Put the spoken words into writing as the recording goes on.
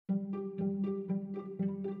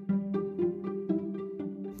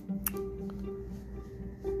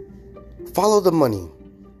Follow the money.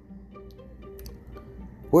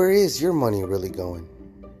 Where is your money really going?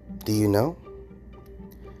 Do you know?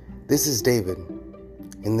 This is David,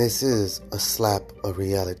 and this is a slap of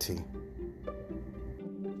reality.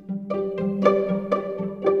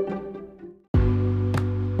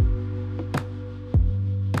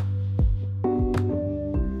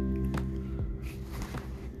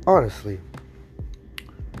 Honestly,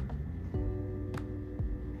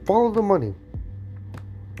 follow the money.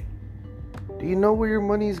 Do you know where your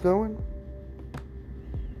money is going?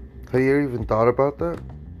 Have you even thought about that?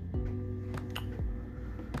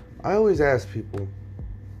 I always ask people,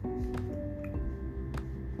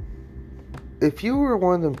 if you were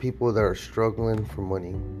one of them people that are struggling for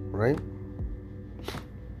money, right?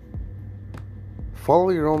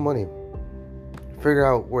 Follow your own money. Figure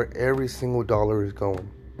out where every single dollar is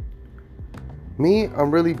going. Me,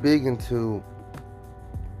 I'm really big into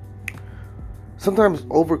sometimes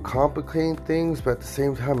overcomplicating things, but at the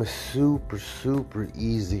same time, it's super, super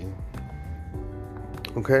easy.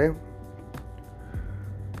 Okay?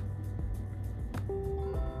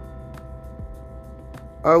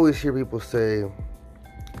 I always hear people say,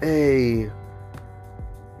 hey,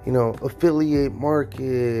 affiliate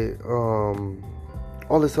market,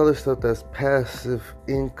 all this other stuff that's passive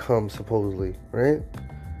income, supposedly, right?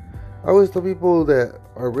 I always tell people that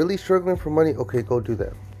are really struggling for money, okay, go do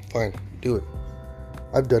that. Fine, do it.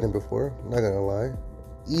 I've done it before, I'm not gonna lie.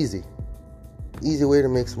 Easy way to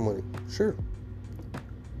make some money. Sure.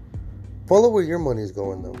 Follow where your money is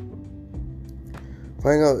going, though.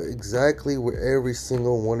 Find out exactly where every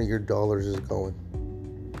single one of your dollars is going.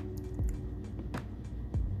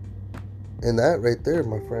 And that right there,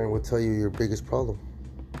 my friend, will tell you your biggest problem.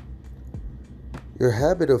 Your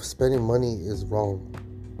habit of spending money is wrong.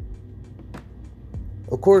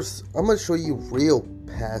 Of course, I'm going to show you real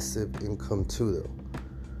passive income too, though.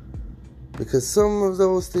 Because some of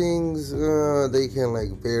those things, they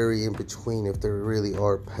can vary in between if they really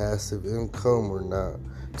are passive income or not.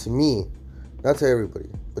 To me, not to everybody,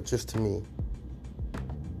 but just to me.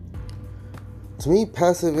 To me,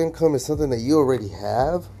 passive income is something that you already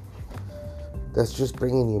have that's just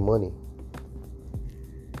bringing you money.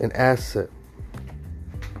 An asset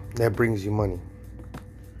that brings you money.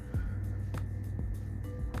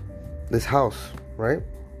 This house, right?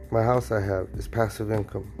 My house I have is passive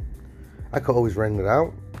income. I could always rent it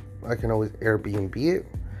out. I can always Airbnb it.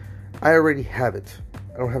 I already have it.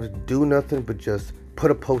 I don't have to do nothing but just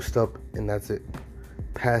put a post up and that's it.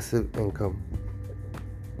 Passive income.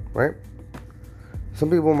 Right? Some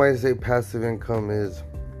people might say passive income is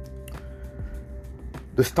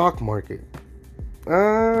the stock market.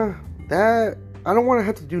 That I don't want to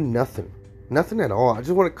have to do nothing. Nothing at all. I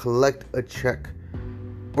just want to collect a check.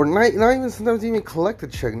 Or not even sometimes even collect a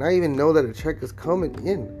check. Not even know that a check is coming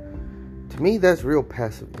in. To me, that's real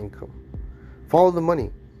passive income. Follow the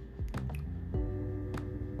money.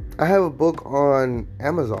 I have a book on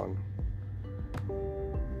Amazon.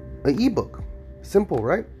 An ebook. Simple,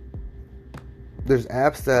 right? There's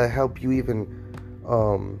apps that help you even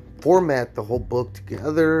format the whole book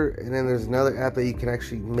together. And then there's another app that you can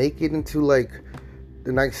actually make it into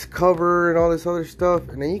the nice cover and all this other stuff,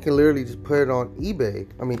 and then you can literally just put it on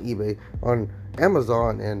on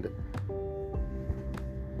Amazon, and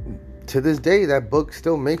to this day that book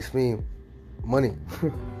still makes me money.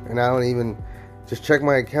 And I don't even just check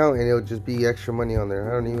my account and it'll just be extra money on there.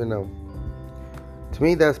 I don't even know. To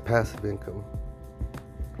me, that's passive income.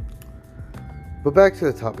 But back to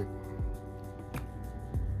the topic.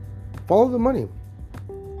 Follow the money.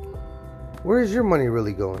 Where is your money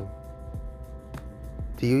really going?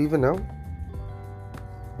 Do you even know?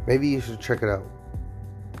 Maybe you should check it out.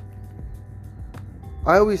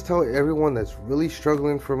 I always tell everyone that's really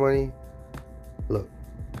struggling for money, look,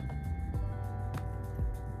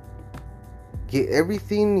 get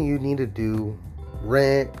everything you need to do,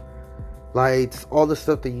 rent, lights, all the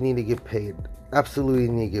stuff that you need to get paid. Absolutely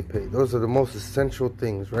need to get paid. Those are the most essential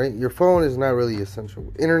things, right? Your phone is not really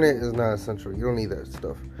essential. Internet is not essential. You don't need that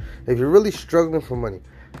stuff. If you're really struggling for money,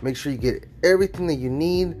 make sure you get everything that you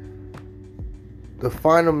need. The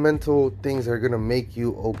fundamental things that are going to make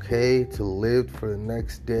you okay to live for the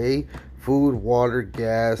next day. Food, water,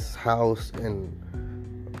 gas, house, and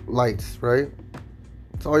lights, right?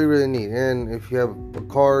 That's all you really need. And if you have a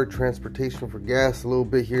car, transportation for gas, a little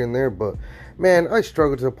bit here and there. But, man, I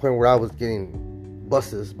struggled to the point where I was getting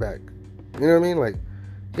buses back. You know what I mean?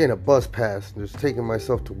 Getting a bus pass and just taking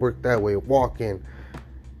myself to work that way, walking.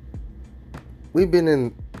 I've been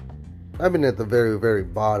at the very, very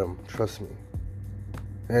bottom, trust me.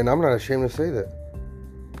 And I'm not ashamed to say that.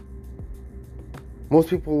 Most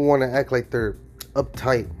people want to act like they're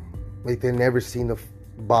uptight. Like they never seen the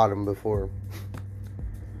bottom before.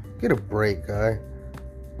 Get a break, guy.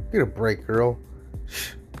 Get a break, girl.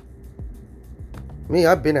 Shh. Me,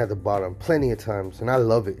 I've been at the bottom plenty of times, and I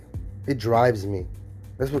love it. It drives me.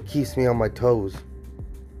 That's what keeps me on my toes.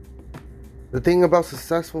 The thing about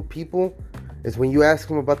successful people is when you ask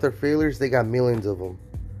them about their failures, they got millions of them.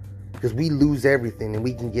 Because we lose everything and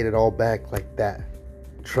we can get it all back like that.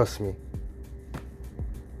 Trust me.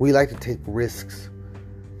 We like to take risks,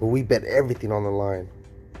 but we bet everything on the line.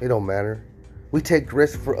 It don't matter. We take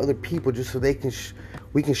risks for other people just so they can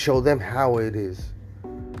we can show them how it is.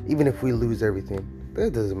 Even if we lose everything,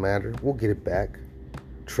 that doesn't matter. We'll get it back.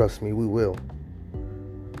 Trust me, we will.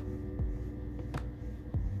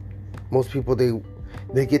 Most people,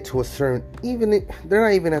 they get to a certain, they're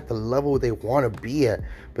not even at the level they want to be at,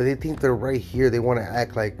 but they think they're right here. They want to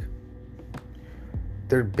act like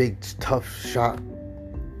they're big tough shot.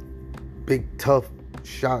 I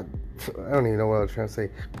don't even know what I was trying to say.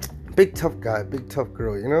 Big tough guy, big tough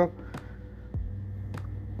girl, you know?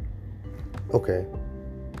 Okay.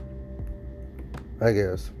 I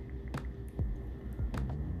guess.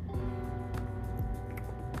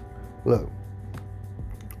 Look,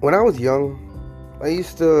 when I was young, I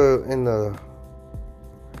used to, in the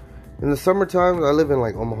summertime, I live in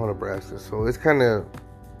like Omaha, Nebraska, so it's kind of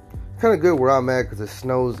good where I'm at because it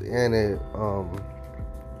snows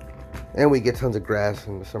and we get tons of grass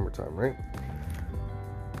in the summertime, right?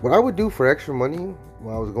 What I would do for extra money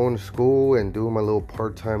while I was going to school and doing my little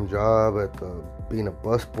part-time job being a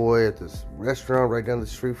busboy at this restaurant right down the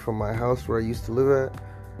street from my house where I used to live at,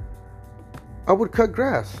 I would cut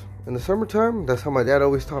grass. In the summertime, that's how my dad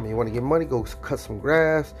always taught me. You want to get money, go cut some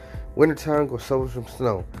grass. Wintertime, go shovel some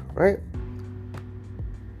snow, right?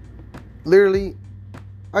 Literally,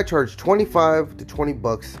 I charged $25 to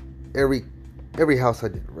 $20 every house I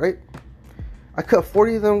did, right? I cut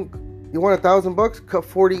 40 of them. You want $1,000? Cut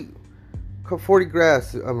 40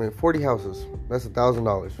 40 houses. That's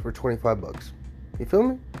 $1,000 for $25. You feel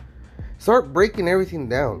me? Start breaking everything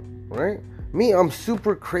down, right? Me, I'm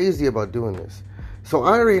super crazy about doing this. So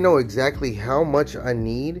I already know exactly how much I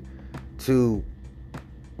need to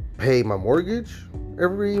pay my mortgage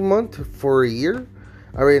every month for a year.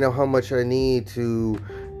 I already know how much I need to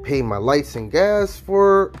pay my lights and gas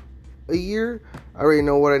for a year. I already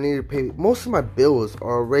know what I need to pay. Most of my bills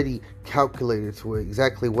are already calculated to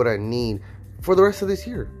exactly what I need for the rest of this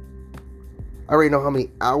year. I already know how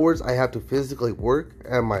many hours I have to physically work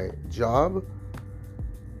at my job.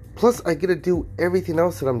 Plus, I get to do everything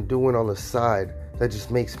else that I'm doing on the side that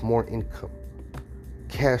just makes more income.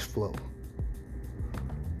 Cash flow.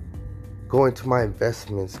 Go into my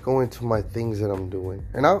investments. Go into my things that I'm doing.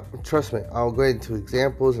 And trust me, I'll go into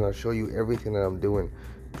examples and I'll show you everything that I'm doing.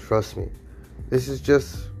 Trust me. I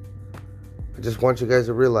just want you guys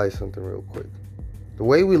to realize something real quick. The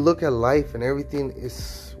way we look at life and everything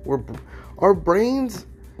is, our brains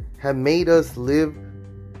have made us live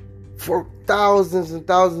for thousands and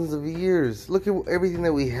thousands of years. Look at everything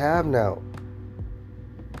that we have now.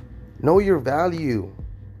 Know your value.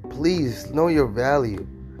 Please know your value.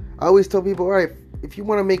 I always tell people, all right, if you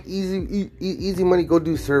want to make easy money, go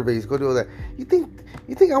do surveys, go do all that. You think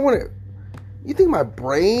my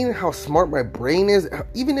brain, how smart my brain is,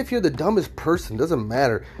 even if you're the dumbest person, doesn't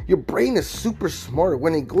matter. Your brain is super smart.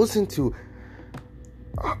 When it goes into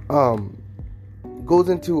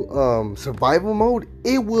survival mode,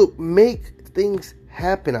 it will make things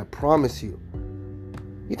happen, I promise you.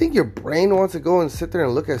 You think your brain wants to go and sit there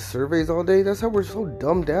and look at surveys all day? That's how we're so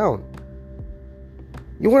dumbed down.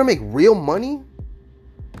 You want to make real money?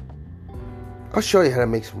 I'll show you how to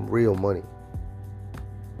make some real money.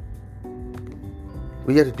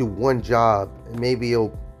 We have to do one job, and maybe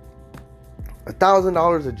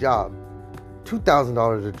 $1,000 a job,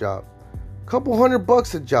 $2,000 a job, a couple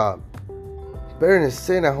 $100 a job. Better than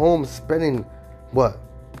sitting at home spending what?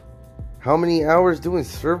 How many hours doing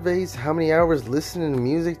surveys? How many hours listening to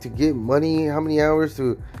music to get money? How many hours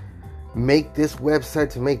to make this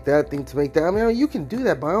website, to make that thing, to make that? I mean, you can do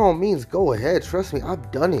that by all means. Go ahead. Trust me,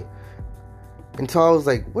 I've done it. Until I was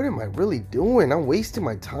like, what am I really doing? I'm wasting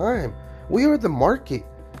my time. We are the market.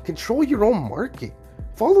 Control your own market.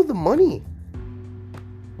 Follow the money.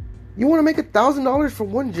 You want to make $1,000 for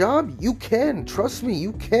one job? You can. Trust me,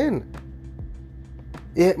 you can.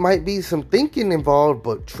 It might be some thinking involved,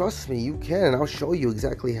 but trust me, you can. And I'll show you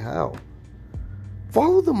exactly how.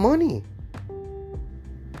 Follow the money.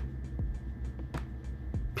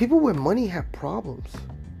 People with money have problems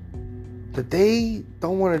that they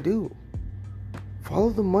don't want to do. Follow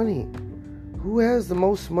the money. Who has the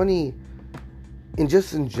most money in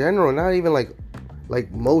general? Not even like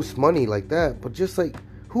most money like that, but just like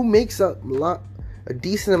Who makes a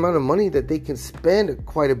decent amount of money that they can spend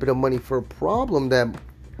quite a bit of money for a problem that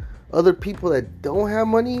other people that don't have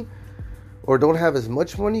money or don't have as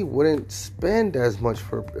much money wouldn't spend as much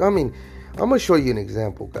for? I mean, I'm gonna show you an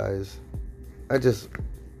example, guys. That's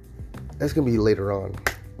gonna be later on.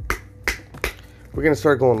 We're gonna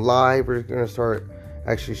start going live. We're gonna start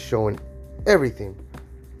actually showing everything.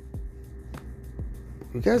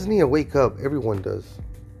 You guys need to wake up. Everyone does.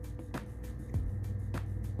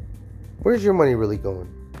 Where's your money really going?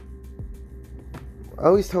 I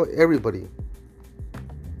always tell everybody,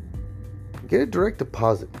 get a direct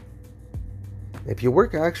deposit. If you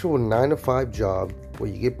work an actual 9-to-5 job where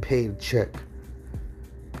you get paid a check,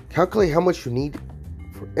 calculate how much you need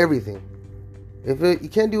for everything. If you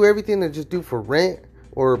can't do everything, then just do for rent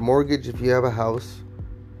or mortgage if you have a house,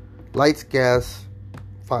 lights, gas,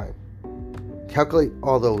 fine. Calculate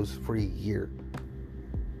all those for a year.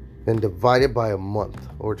 Then divide it by a month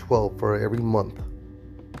or 12 for every month.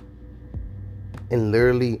 And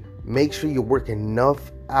literally make sure you work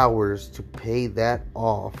enough hours to pay that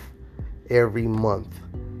off every month.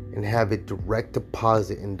 And have it direct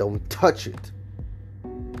deposit and don't touch it.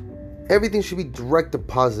 Everything should be direct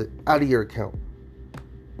deposit out of your account.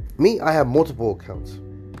 Me, I have multiple accounts.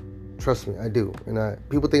 Trust me, I do. And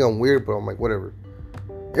people think I'm weird, but I'm like, whatever.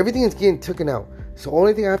 Everything is getting taken out. So the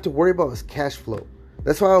only thing I have to worry about is cash flow.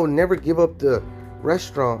 That's why I would never give up the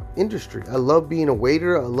restaurant industry. I love being a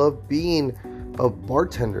waiter. I love being a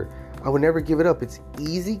bartender. I would never give it up. It's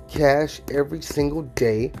easy cash every single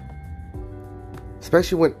day.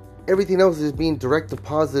 Especially when everything else is being direct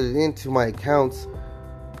deposited into my accounts.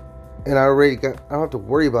 And I don't have to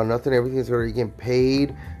worry about nothing. Everything's already getting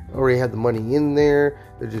paid. I already have the money in there.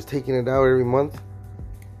 They're just taking it out every month.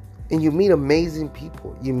 And you meet amazing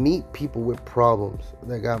people. You meet people with problems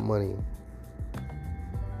that got money.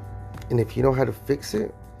 And if you know how to fix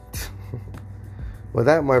it, well,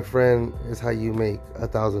 that, my friend, is how you make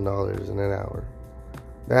 $1,000 in an hour.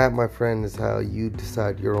 That, my friend, is how you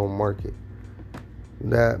decide your own market.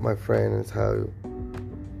 That, my friend, is how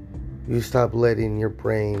you stop letting your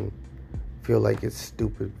brain feel like it's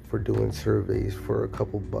stupid for doing surveys for a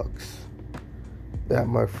couple bucks. That,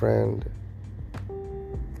 my friend,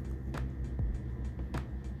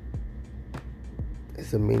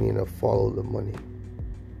 is the meaning of follow the money.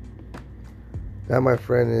 That, my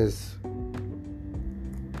friend, is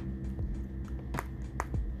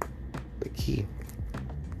the key.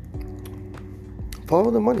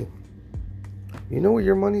 Follow the money. You know where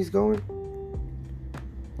your money's going?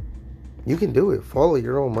 You can do it. Follow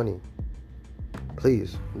your own money.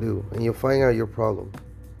 Please do. And you'll find out your problem.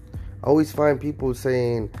 I always find people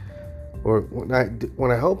saying, or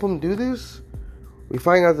when I help them do this, we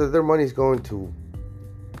find out that their money's going to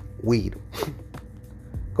weed.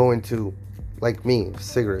 Going to, like me,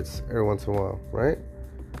 cigarettes every once in a while, right?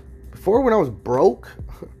 Before, when I was broke,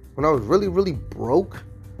 when I was really, really broke,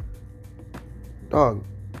 dog,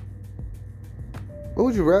 what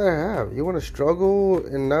would you rather have? You want to struggle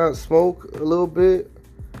and not smoke a little bit?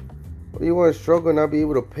 Or you want to struggle and not be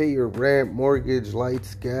able to pay your rent, mortgage,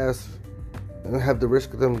 lights, gas, and have the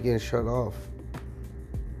risk of them getting shut off?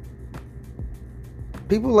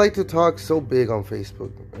 People like to talk so big on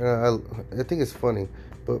Facebook. And I think it's funny,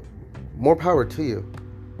 but more power to you.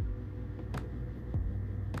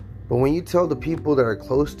 But when you tell the people that are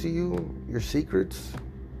close to you your secrets,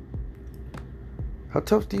 how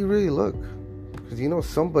tough do you really look? Because you know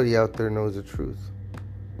somebody out there knows the truth.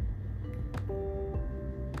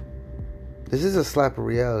 This is a slap of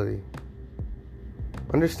reality.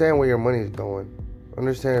 Understand where your money is going.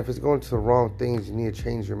 Understand if it's going to the wrong things, you need to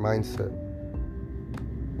change your mindset.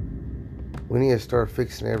 We need to start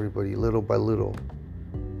fixing everybody little by little.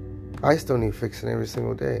 I still need fixing every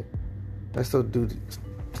single day. I still do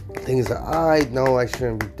things that I know I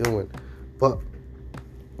shouldn't be doing. But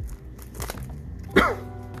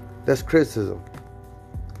that's criticism.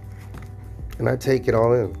 And I take it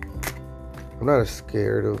all in. I'm not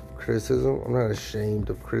scared of criticism. I'm not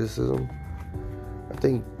ashamed of criticism. I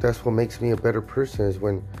think that's what makes me a better person, is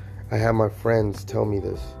when I have my friends tell me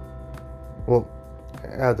this. Well,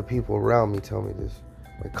 I have the people around me tell me this.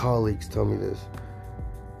 My colleagues tell me this.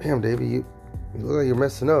 Damn, David, you look like you're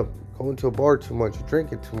messing up. Going to a bar too much. You're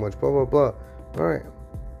drinking too much. Blah, blah, blah. All right.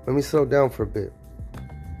 Let me slow down for a bit.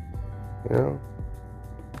 You know?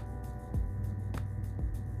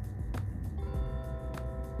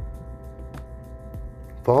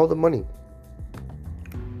 Follow the money.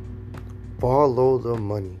 Follow the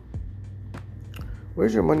money.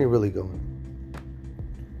 Where's your money really going?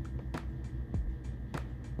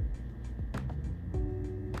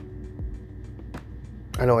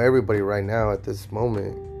 I know everybody right now at this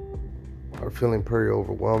moment are feeling pretty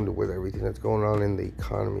overwhelmed with everything that's going on in the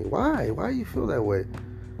economy. Why do you feel that way?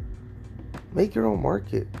 Make your own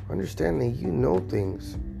market. Understand that you know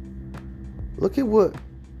things. Look at what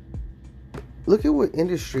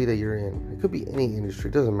industry that you're in. It could be any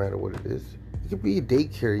industry. It doesn't matter what it is. It could be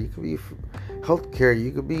daycare. You could be healthcare.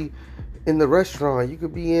 You could be in the restaurant. You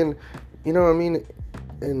could be in, you know what I mean,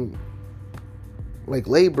 in like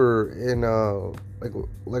labor and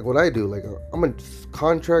like what I do. Like I'm a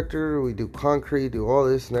contractor. We do concrete, do all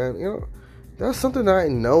this and that. You know, that's something that I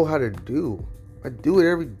know how to do. I do it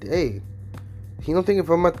every day. You don't think if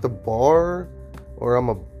I'm at the bar or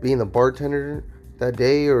I'm being the bartender that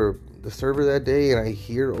day or the server that day and I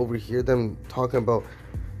overhear them talking about,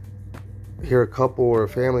 hear a couple or a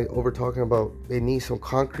family over talking about they need some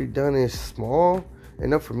concrete done and it's small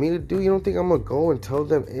enough for me to do, you don't think I'm gonna go and tell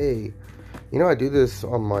them, hey, you know, I do this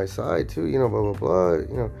on my side too, you know, blah blah blah,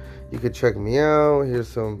 you know, you could check me out,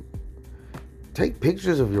 take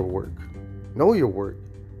pictures of your work, know your work,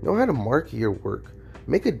 know how to market your work,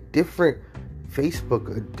 make a different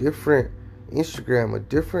Facebook, a different Instagram, a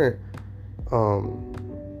different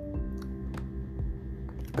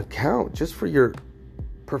account just for your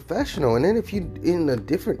professional. And then if you in a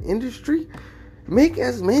different industry, make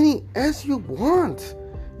as many as you want.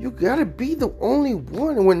 You gotta be the only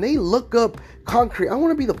one. And when they look up concrete, I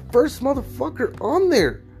want to be the first motherfucker on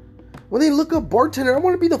there. When they look up bartender, I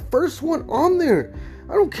want to be the first one on there.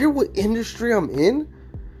 I don't care what industry I'm in.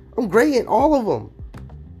 I'm great in all of them.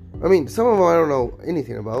 I mean, some of them I don't know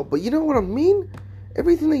anything about, but you know what I mean?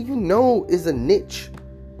 Everything that you know is a niche.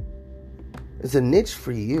 It's a niche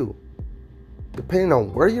for you. Depending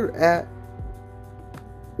on where you're at,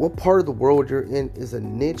 what part of the world you're in is a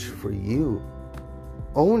niche for you.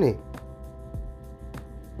 Own it.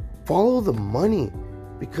 Follow the money.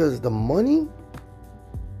 Because the money,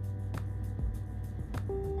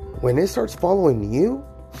 when it starts following you,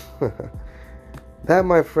 that,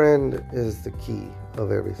 my friend, is the key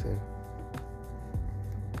of everything.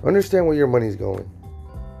 Understand where your money's going.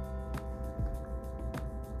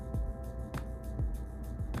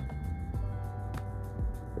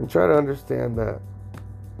 And try to understand that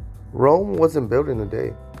Rome wasn't built in a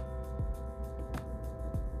day.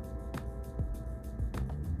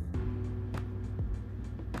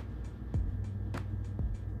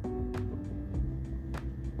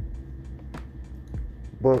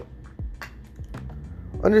 But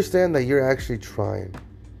understand that you're actually trying.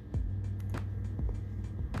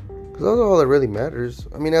 Because that's all that really matters.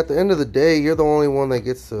 I mean, at the end of the day, you're the only one that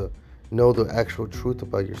gets to know the actual truth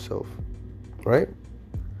about yourself. Right?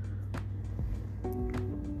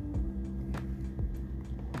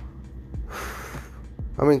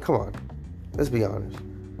 I mean, come on. Let's be honest.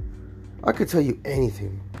 I could tell you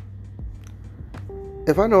anything.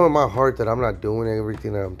 If I know in my heart that I'm not doing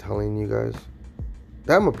everything that I'm telling you guys,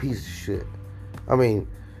 that I'm a piece of shit. I mean,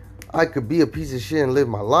 I could be a piece of shit and live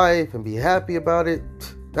my life and be happy about it.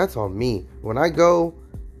 That's on me. When I go,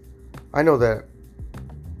 I know that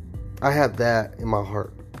I have that in my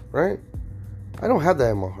heart, right? I don't have that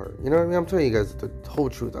in my heart. You know what I mean? I'm telling you guys the whole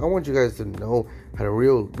truth. I want you guys to know how to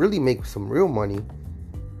really make some real money.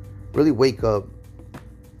 Really wake up.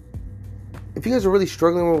 If you guys are really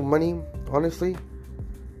struggling with money, honestly,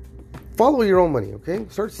 follow your own money, okay?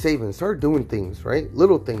 Start saving. Start doing things, right?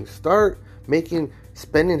 Little things. Start making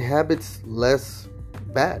spending habits less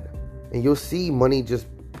bad. And you'll see money just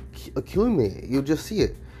accumulate. You'll just see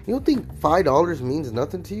it. You don't think $5 means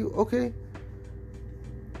nothing to you? Okay.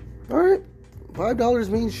 Alright. $5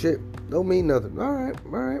 means shit. Don't mean nothing.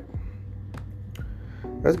 Alright.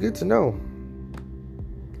 That's good to know.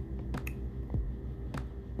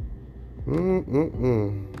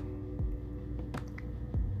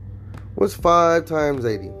 What's 5 times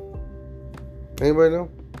 80? Anybody know?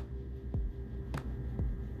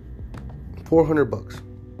 $400.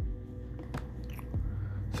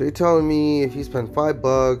 So you're telling me if you spend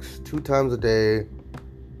 $5 2 times a day,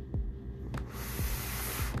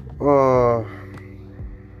 for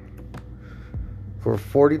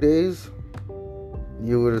 40 days,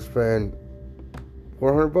 you would have spent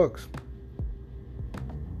 $400.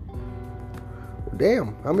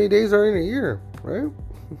 Damn, how many days are in a year, right?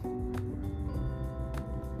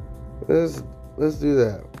 Let's do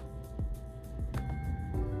that.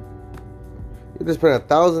 You just spend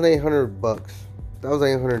 $1,800,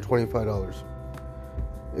 $1,825,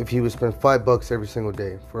 if you would spend $5 every single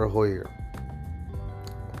day for a whole year.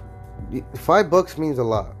 $5 means a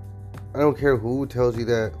lot. I don't care who tells you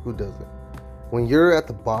that, who doesn't. When you're at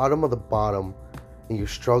the bottom of the bottom and you're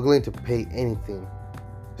struggling to pay anything,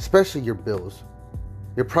 especially your bills,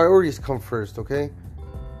 your priorities come first, okay?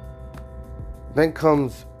 Then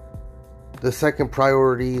comes the second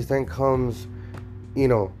priorities. Then comes,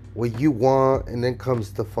 what you want. And then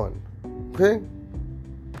comes the fun. Okay?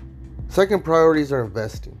 Second priorities are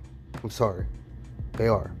investing. I'm sorry. They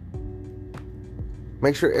are.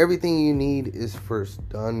 Make sure everything you need is first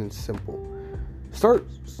done and simple. Start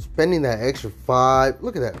spending that extra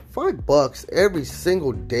look at that, $5 every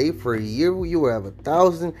single day for a year. You will have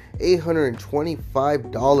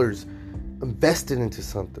 $1,825 invested into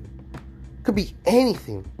something. Could be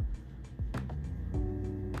anything.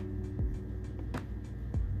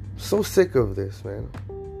 So sick of this, man.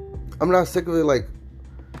 I'm not sick of it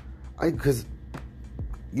because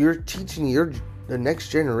you're teaching the next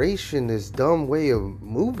generation this dumb way of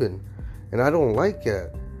moving, and I don't like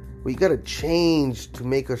it. We gotta change to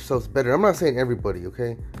make ourselves better. I'm not saying everybody,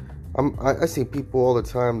 okay? I see people all the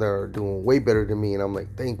time that are doing way better than me, and I'm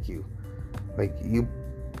like, thank you. Like you're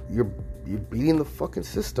beating the fucking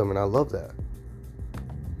system, and I love that.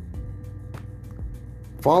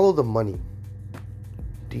 Follow the money.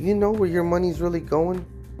 Do you know where your money's really going?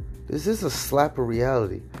 This is a slap of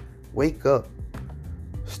reality. Wake up.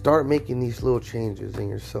 Start making these little changes in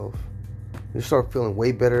yourself. You start feeling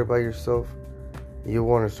way better about yourself. You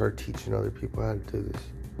want to start teaching other people how to do this.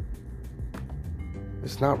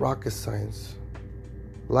 It's not rocket science.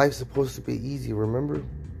 Life's supposed to be easy, remember?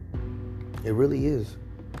 It really is.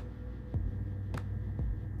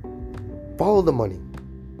 Follow the money.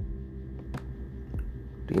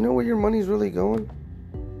 Do you know where your money's really going?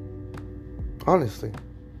 Honestly.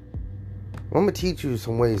 I'm going to teach you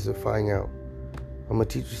some ways to find out. I'm going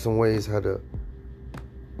to teach you some ways how to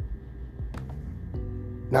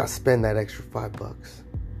not spend that extra $5.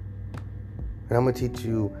 And I'm going to teach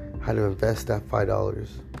you how to invest that $5.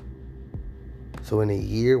 So in a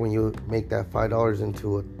year, when you make that $5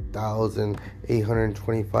 into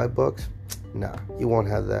 $1,825, nah, you won't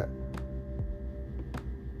have that.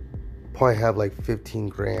 Probably have like 15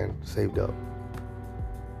 grand saved up.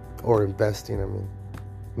 Or investing,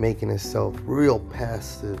 making itself real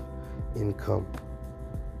passive income.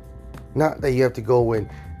 Not that you have to go in.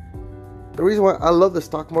 The reason why I love the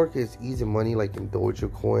stock market is easy money, like in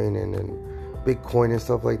Dogecoin and Bitcoin and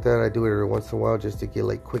stuff like that. I do it every once in a while just to get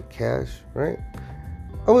like quick cash, right?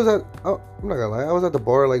 I'm not gonna lie, I was at the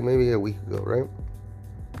bar like maybe a week ago, right?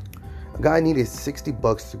 A guy needed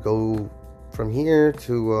 $60 to go from here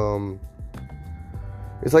to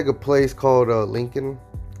it's like a place called Lincoln.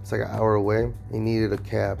 It's like an hour away. He needed a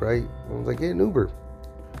cab, right? I was like, get an Uber.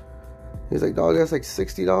 He's like, dog, that's like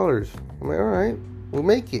 $60. I'm like, all right, we'll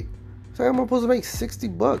make it. So I'm supposed to make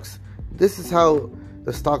 $60. This is how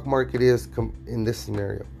the stock market is in this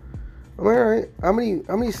scenario. I'm like, all right, how many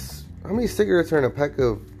cigarettes are in a pack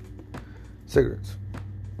of cigarettes?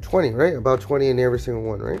 20, right? About 20 in every single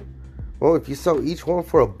one, right? Well, if you sell each one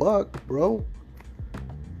for $1, bro,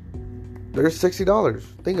 there's $60.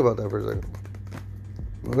 Think about that for a second.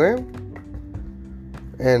 Okay?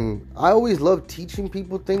 And I always love teaching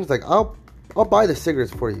people things. Like, I'll buy the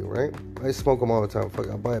cigarettes for you, right? I smoke them all the time. Fuck,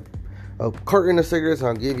 I'll buy a carton of cigarettes and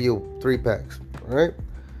I'll give you 3 packs, right?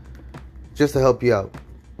 Just to help you out.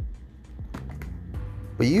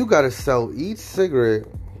 But you gotta sell each cigarette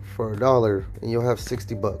for $1 and you'll have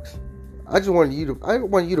 $60. I want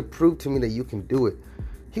you to prove to me that you can do it.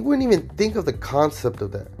 He wouldn't even think of the concept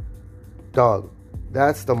of that. Dog,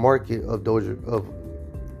 that's the market of of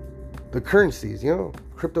the currencies,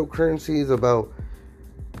 cryptocurrencies. About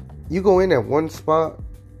you go in at one spot,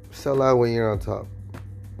 sell out when you're on top.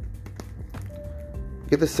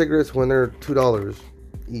 Get the cigarettes when they're $2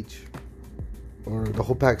 each, or the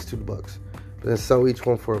whole pack's $2, but then sell each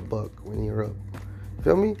one for $1 when you're up.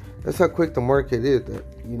 Feel me? That's how quick the market is. That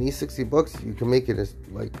you need $60, you can make it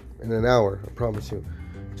in an hour. I promise you.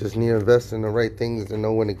 Just need to invest in the right things and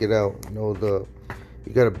know when to get out.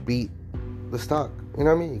 You gotta beat the stock. You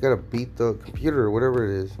know what I mean? You gotta beat the computer or whatever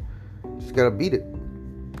it is. Just gotta beat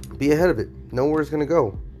it. Be ahead of it. Know where it's gonna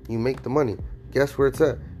go. You make the money. Guess where it's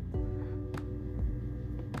at.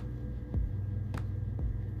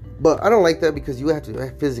 But I don't like that because you have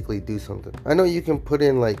to physically do something. I know you can put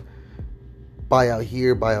in like buy out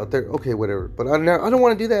here, buy out there. Okay, whatever. But I don't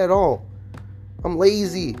want to do that at all. I'm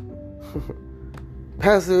lazy.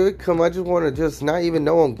 Passive income. I just want to just not even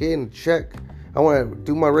know I'm getting a check. I want to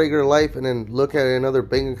do my regular life and then look at another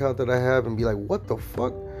bank account that I have and be like, what the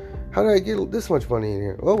fuck? How did I get this much money in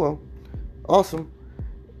here? Oh, well. Awesome.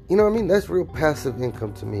 You know what I mean? That's real passive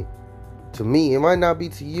income to me. To me. It might not be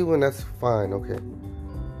to you, and that's fine. Okay.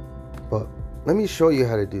 But let me show you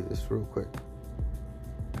how to do this real quick.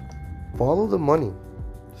 Follow the money.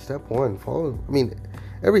 Step 1.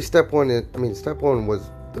 Every step 1 step 1 was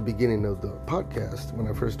the beginning of the podcast when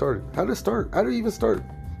I first started. How to start? How to even start?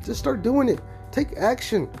 Just start doing it. Take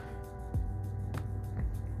action.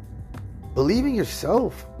 Believe in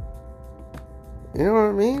yourself. You know what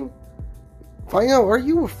I mean? Find out, are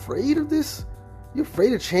you afraid of this? You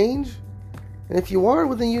afraid of change? And if you are,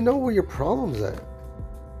 well, then you know where your problem's at.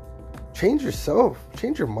 Change yourself.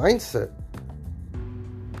 Change your mindset.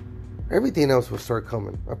 Everything else will start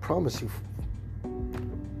coming. I promise you.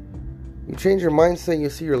 You change your mindset, you'll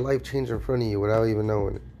see your life change in front of you without even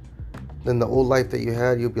knowing it. Then the old life that you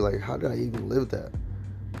had, you'll be like, how did I even live that?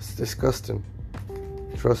 It's disgusting.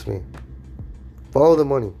 Trust me. Follow the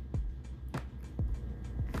money.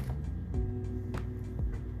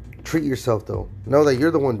 Treat yourself, though. Know that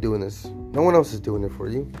you're the one doing this. No one else is doing it for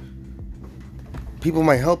you. People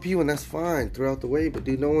might help you, and that's fine throughout the way, but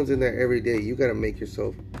dude, no one's in there every day. You gotta make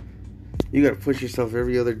yourself. You gotta push yourself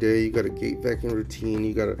every other day. You gotta get back in routine.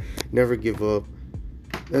 You gotta never give up.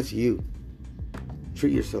 That's you.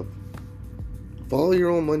 Treat yourself. Follow your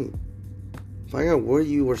own money. Find out where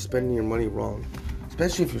you are spending your money wrong,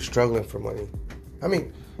 especially if you're struggling for money. I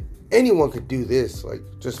mean, anyone could do this, like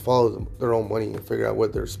just follow their own money and figure out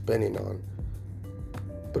what they're spending on.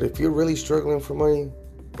 But if you're really struggling for money,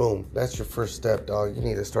 boom, that's your first step, dog. You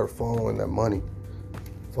need to start following that money.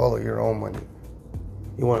 Follow your own money.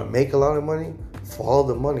 You want to make a lot of money? Follow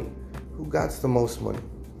the money. Who got the most money?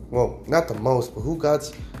 Well, not the most, but who got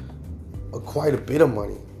quite a bit of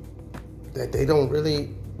money that they don't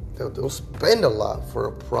really, they'll spend a lot for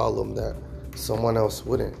a problem that someone else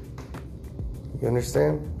wouldn't. You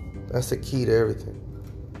understand? That's the key to everything.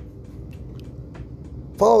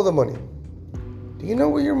 Follow the money. Do you know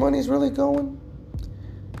where your money's really going?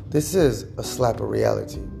 This is a slap of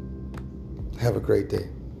reality. Have a great day.